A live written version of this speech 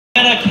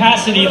Joanna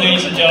Cassidy,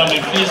 ladies and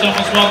gentlemen. Please help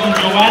us welcome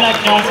Joanna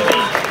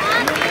Cassidy.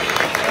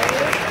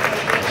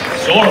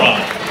 Zora.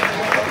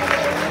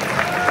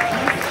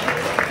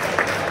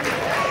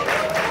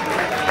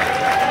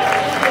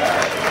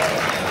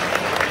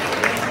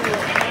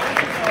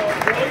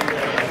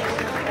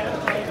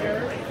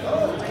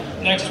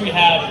 Next we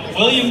have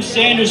William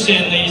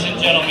Sanderson, ladies and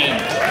gentlemen.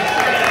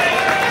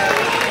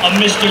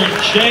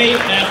 Mr.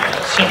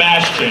 J.F.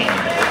 Sebastian.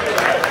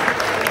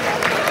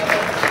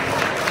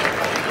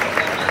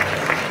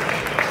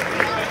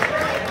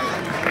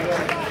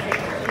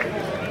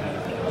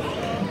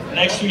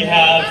 Next we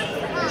have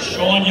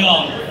Sean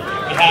Young.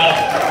 We have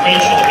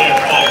Rachel here,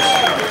 folks.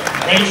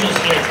 Rachel's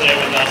here today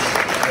with us.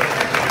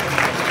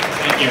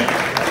 Thank you.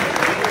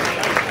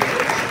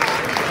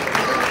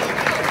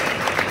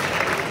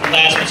 And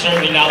last but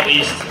certainly not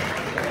least,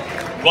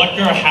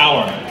 Rutger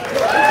Hauer.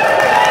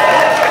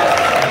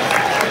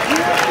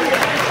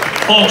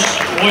 Folks,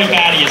 Roy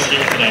Batty is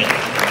here today.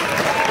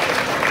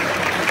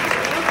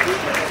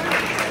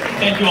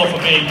 Thank you all for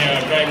being here. I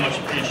very much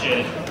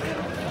appreciate it.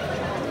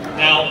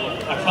 Now,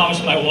 I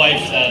promised my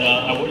wife that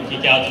I wouldn't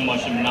geek out too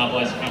much and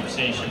monopolize the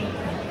conversation.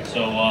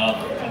 So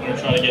I'm going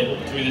to try to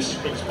get through this as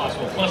quick as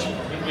possible. Plus,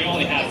 we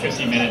only have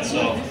 15 minutes,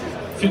 so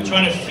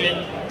trying to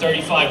fit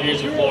 35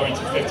 years of lore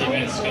into 15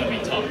 minutes is going to be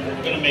tough.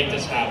 We're going to make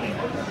this happen.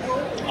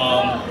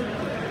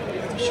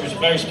 She was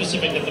very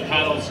specific that the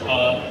panel's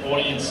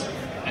audience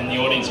and the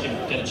audience can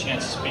get a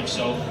chance to speak.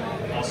 So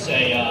I'll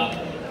say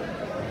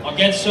I'll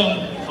get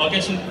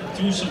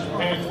through some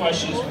prepared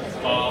questions.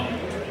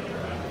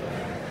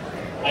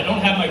 I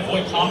don't have my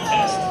VoIP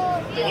contest.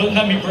 They wouldn't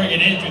let me bring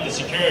it in through the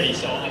security,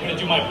 so I'm going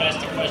to do my best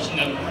to question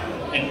them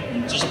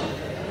and just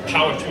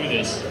power through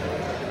this.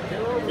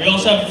 We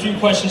also have a few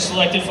questions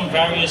selected from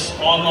various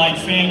online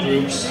fan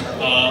groups,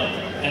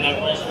 and I'd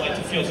also like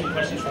to field some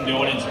questions from the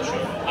audience. I'm sure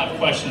I have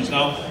questions.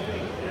 No?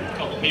 A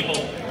couple people?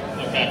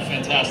 Okay,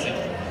 fantastic.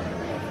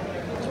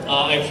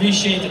 I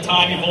appreciate the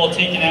time you've all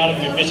taken out of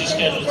your busy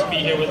schedules to be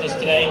here with us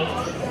today.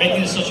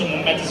 Making this such a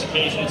momentous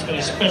occasion. It's been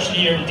a special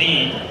year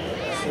indeed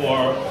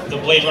for the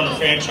Blade Runner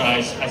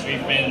franchise, as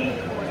we've been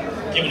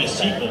given a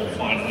sequel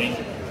finally.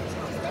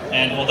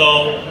 And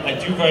although I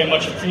do very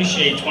much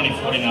appreciate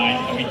 2049,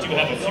 and we do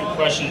have a few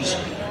questions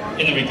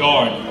in the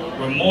regard,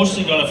 we're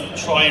mostly going to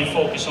try and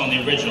focus on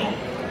the original.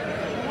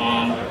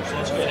 So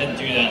let's go ahead and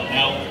do that.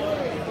 Now,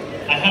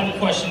 I have a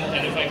question,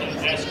 and if I can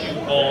ask you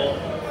all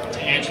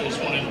to answer this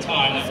one at a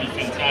time, that would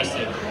be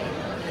fantastic.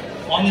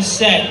 On the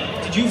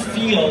set, did you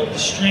feel the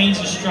strains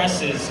and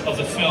stresses of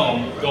the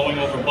film going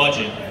over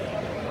budget?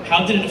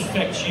 How did it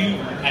affect you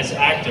as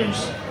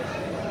actors?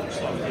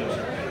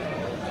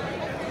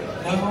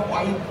 No,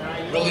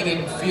 I really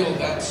didn't feel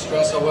that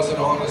stress. I wasn't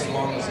on as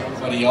long as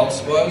everybody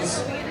else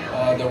was.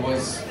 There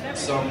was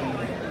some,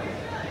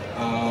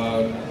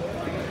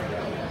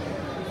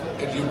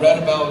 if you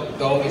read about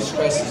all the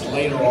stresses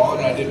later on,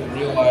 I didn't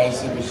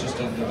realize it was just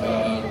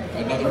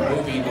another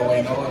movie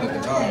going on at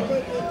the time.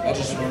 I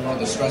just remember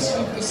the stresses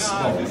of the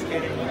smoke.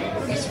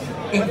 There's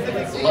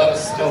a lot of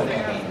smoke on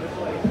that.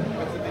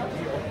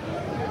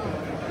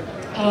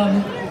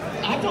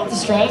 I felt the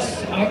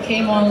stress. I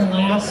came on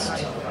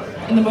last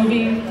in the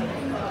movie.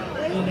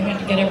 They had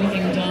to get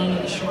everything done in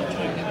the short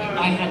time that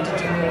I had to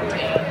do it.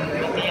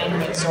 And at the end,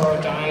 when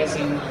Zora dies,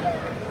 and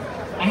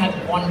I had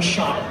one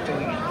shot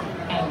doing it.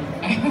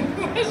 And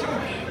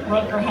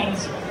Rutger had a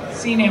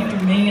scene after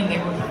me, and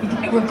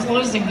they were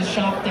closing the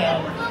shop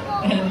down.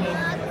 And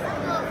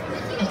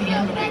at the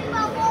end, when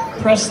I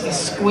pressed the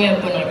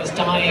squib when I was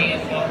dying,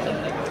 and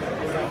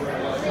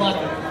the blood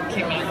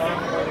came out.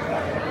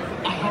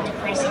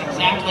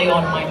 Exactly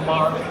on my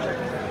mark.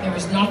 There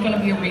was not going to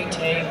be a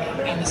retake,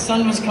 and the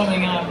sun was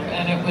coming up,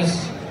 and it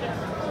was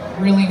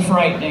really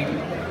frightening.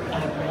 I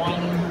had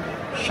one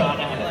shot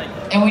at it.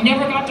 And we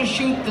never got to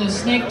shoot the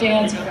snake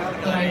dance,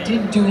 but I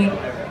did do it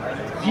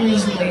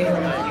years later.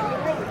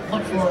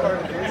 Look for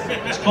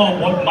it. It's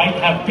called What Might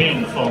Have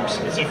Been, folks.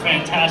 It's a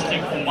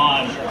fantastic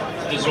homage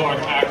to the Zora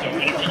character,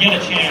 and if you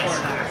get a chance,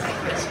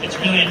 it's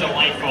really a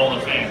delight for all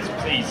the fans.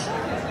 Please.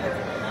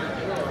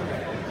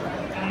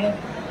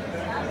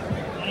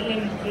 I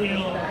didn't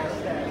feel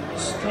the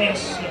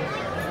stress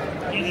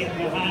of getting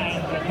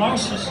behind the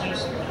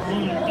narcissist who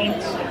only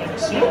thinks of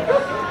himself,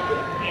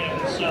 and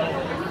so I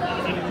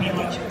didn't pay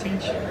much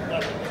attention.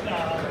 But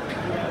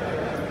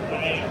I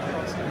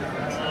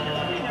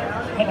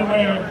had to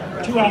wear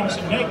 2 hours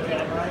of makeup,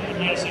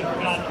 and as it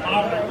got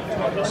hotter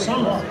toward the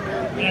summer,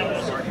 that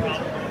was a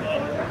problem.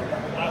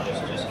 But I was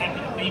just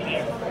happy to be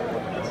there.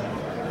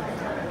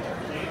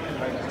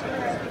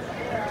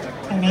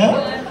 Hello?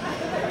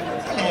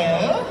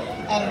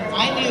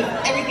 I knew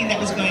everything that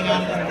was going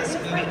on in this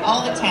movie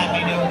all the time.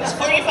 I knew it was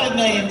 $45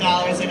 million,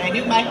 and I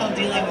knew Michael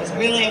Dealey was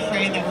really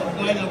afraid that we were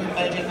going over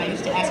budget. I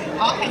used to ask him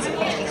all kinds of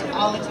questions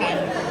all the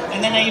time.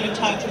 And then I even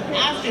talked to him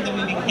after the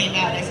movie came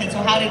out. I said,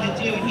 so how did it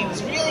do? And he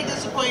was really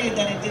disappointed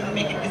that it didn't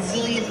make a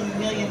gazillion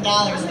million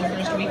dollars the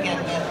first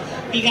weekend, but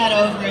he got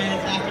over it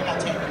after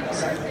about 10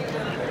 years.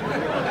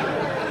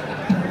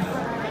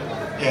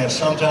 Yeah,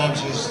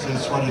 sometimes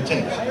it's what it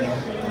takes, you know.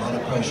 A lot of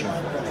pressure.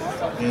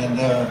 And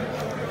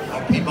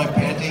I peed my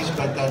panties,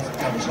 but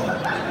that was all.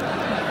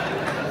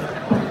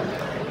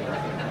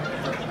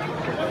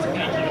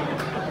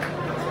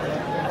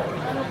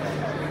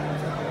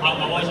 I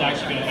was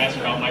actually going to ask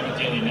about Michael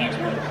Daly next,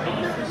 but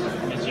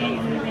Ms. Young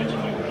already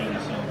mentioned Michael Daly,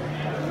 so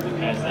we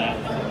passed that.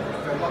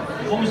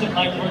 What was it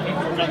like working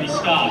for Ridley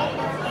Scott?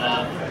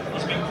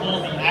 He's been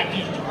called the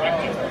actor's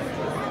director.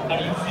 How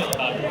do you feel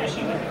about it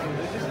personally?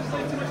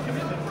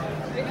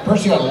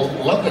 Personally, I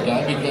love the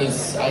guy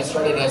because I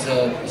started as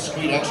a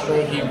street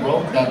extra. He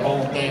wrote that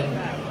whole thing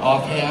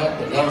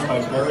offhand. That was my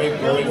very,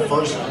 very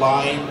first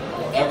line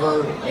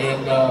ever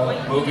in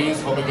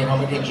movies, Home Again,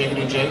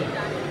 Jiggity Jig.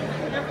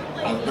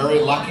 I'm very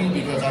lucky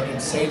because I can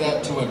say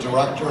that to a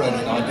director at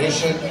an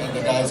audition and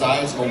the guy's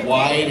eyes go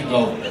wide and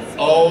go,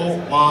 oh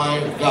my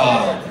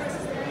God.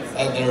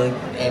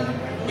 And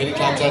many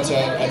times that's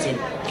a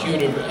cue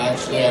to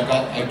actually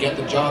I get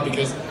the job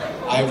because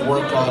I've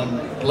worked on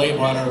Blade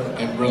Runner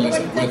and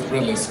with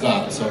Ridley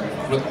Scott. So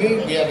with me,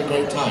 we had a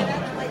great time.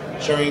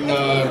 Sharing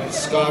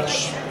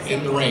scotch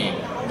in the rain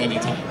many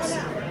times.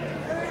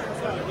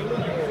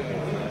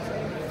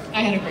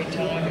 I had a great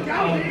time.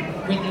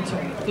 Ridley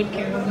took good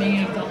care of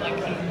me. I felt like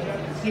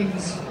he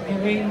was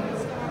very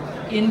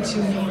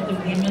into how the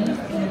women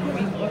in the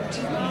movie looked.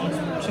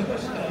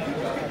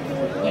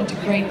 Went to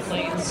great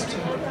lengths to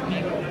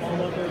make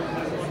all of it,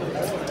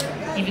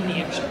 even the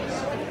extras.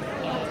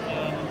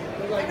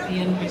 The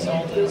end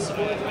result is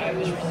I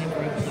was really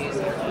very pleased.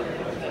 I thought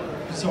that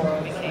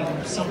Zorro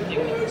became something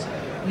that was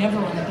never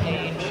on the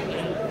page.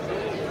 And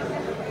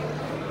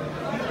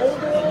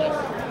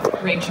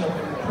Rachel,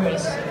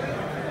 Chris,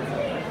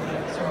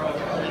 Zorro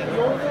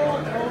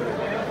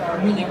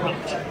really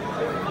rocked.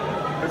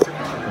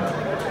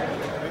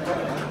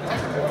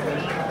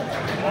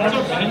 That's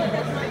okay.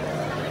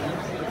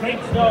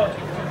 Great film.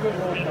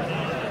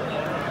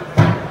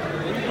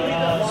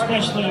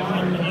 Especially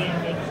when you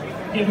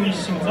give me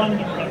some fun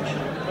direction.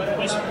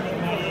 Whisper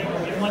in my ear.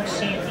 You once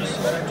said this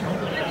is a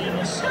totally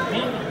innocent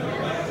man.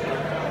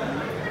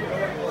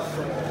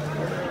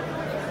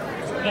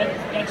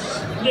 That's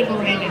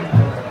liberating,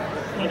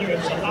 whether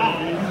it's a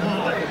lie or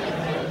not.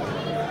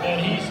 That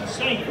he's a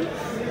saint.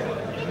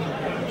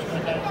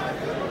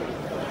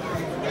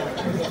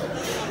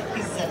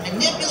 He's a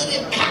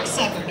manipulative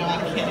cocksucker. No,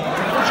 I'm kidding.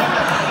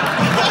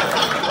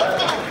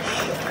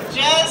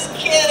 Just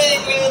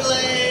kidding,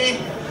 Ridley.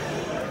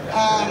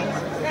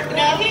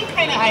 No, he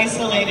kind of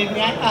isolated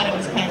me. I thought it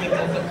was kind of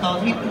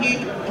difficult.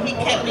 He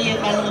kept me in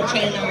my little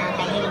trailer,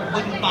 my little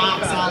wooden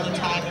box all the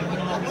time and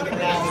wouldn't let me come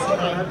out. So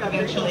I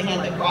eventually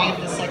had to bribe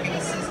the second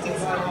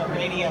assistants on the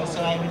radio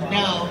so I would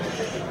know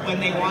when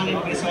they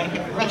wanted me, so I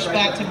could rush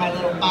back to my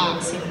little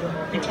box and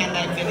pretend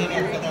I'd been in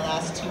it for the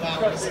last 2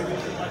 hours.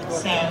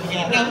 So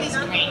yeah, no, he's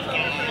a great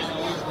guy.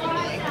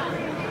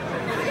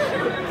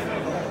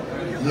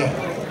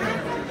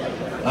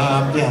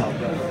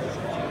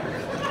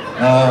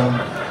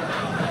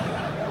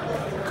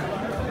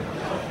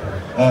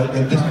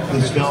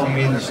 This film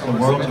means the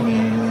world to me.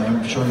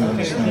 I'm sure you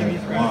understand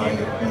why,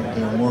 but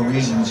there are more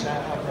reasons.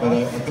 But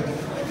I could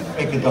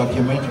make a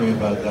documentary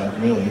about that,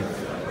 really.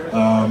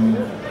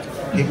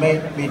 He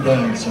made me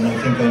dance, and I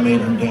think I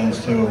made him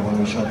dance too when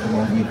we shot the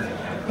movie.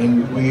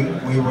 And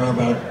we were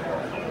about,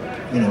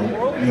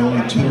 the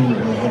only two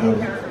who had a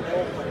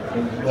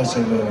less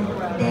of a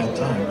bad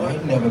time. I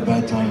didn't have a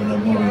bad time in that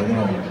movie at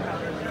all.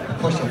 Of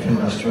course I feel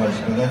the stress,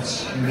 but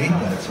you need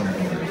that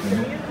sometimes,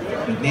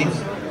 It needs,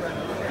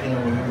 if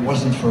it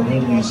wasn't for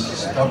Ridley's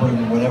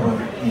stubborn, whatever,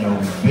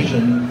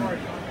 vision,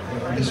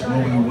 this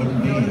movie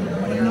wouldn't be here.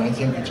 And I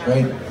think it's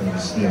great that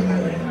it's still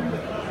there in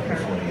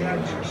 40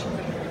 years or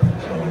something.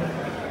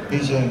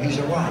 So he's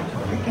a rock,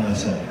 what can I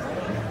say?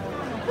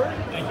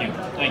 Thank you.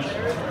 Thank you.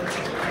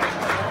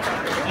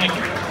 Thank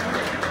you.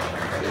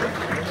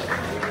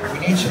 We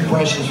need some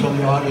questions from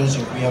the audience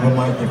if we have a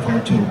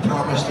microphone too.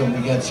 Promise that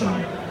we get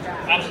some.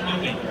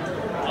 Absolutely.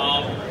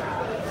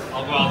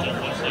 I'll go out there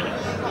for 1 second.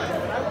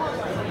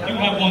 I do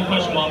have one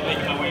question while I'm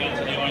making my way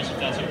into the audience, if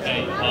that's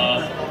okay.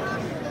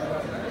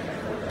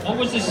 What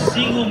was the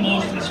single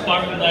most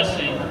inspiring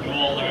lesson you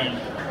all learned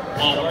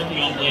while working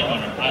on Blade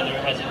Runner, either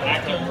as an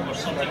actor or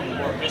something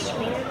more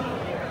visceral?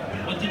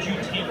 What did you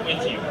take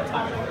with you?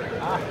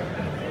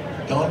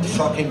 Don't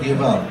fucking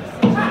give up.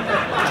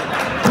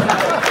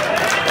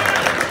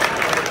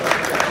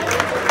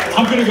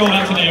 I'm going to go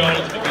out to the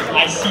audience because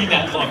I see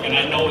that look and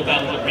I know what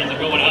that look means. I'm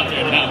going out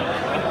there now.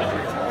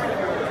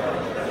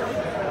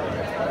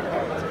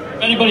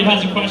 If anybody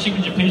has a question,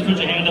 could you please put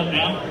your hand up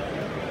now?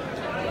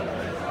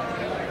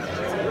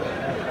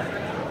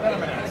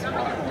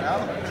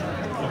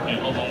 Okay,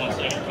 hold on 1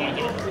 second. Coming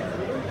through.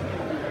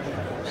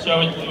 So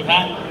with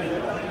that,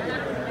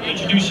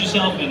 introduce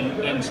yourself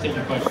and state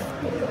your question.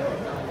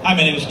 Hi,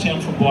 my name is Tim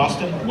from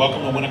Boston.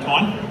 Welcome to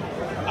Wintercon.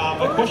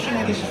 My question,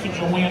 I guess, is for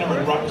Joanna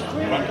and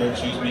Rucker,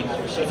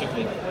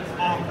 specifically.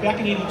 Back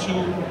in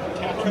 '82,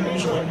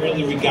 tattoos weren't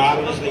really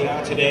regarded as they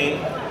are today.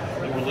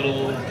 They were a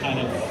little kind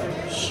of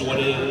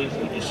sorted.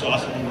 You saw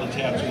someone with a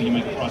tattoo, you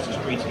might cross the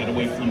street to get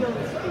away from them.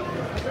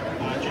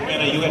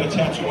 Joanna, you had a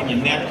tattoo on your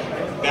neck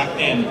back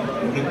then.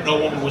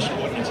 No woman was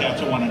sporting a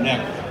tattoo on her neck.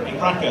 And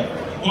Rutger,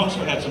 you also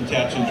had some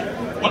tattoos.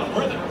 What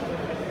were they?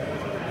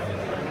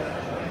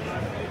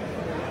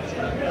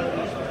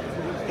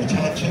 The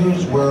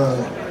tattoos were,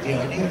 the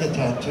idea of the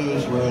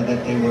tattoos were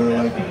that they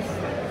were like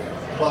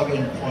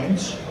plug-in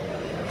points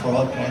for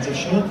all kinds of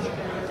shit.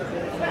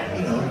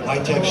 You know,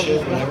 high-tech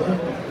shit, whatever.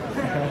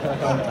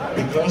 But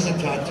because the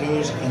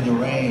tattoos in the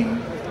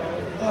rain,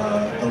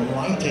 the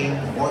lighting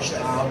washed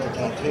out the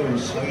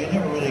tattoos, so you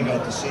never really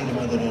got to see them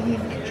other than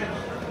in pictures.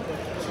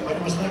 But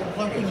it was like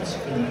plugins,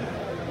 you know,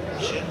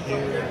 shit here,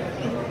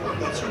 you know,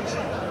 that sort of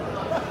stuff.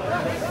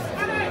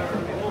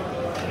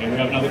 Okay, we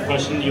have another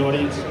question in the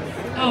audience.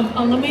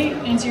 Let me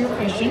answer your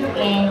question.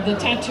 The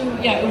tattoo,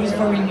 yeah, it was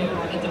very new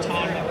at the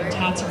time. I mean,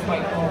 tats are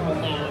quite normal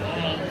now.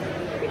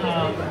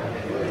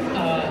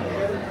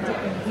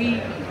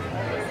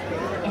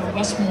 And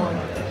Westmore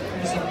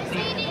was a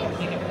big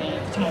band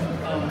at the time.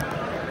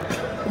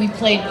 We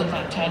played with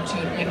that tattoo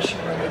to make sure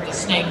that the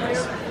snake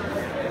was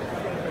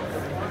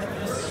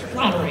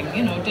flattering,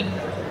 you know, didn't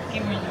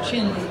came around the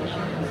chin and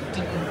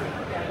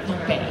didn't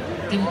look bad,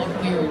 didn't look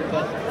weird,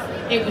 but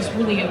it was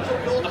really a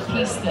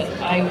piece that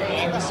I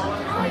was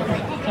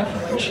very careful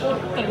for.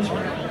 That was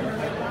really cool.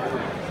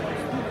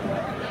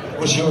 It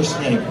was your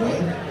snake,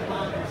 right?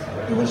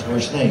 It was her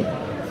snake,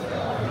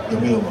 the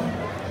real one.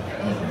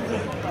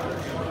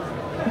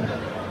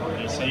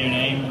 Okay, say your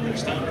name,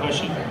 state your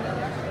question.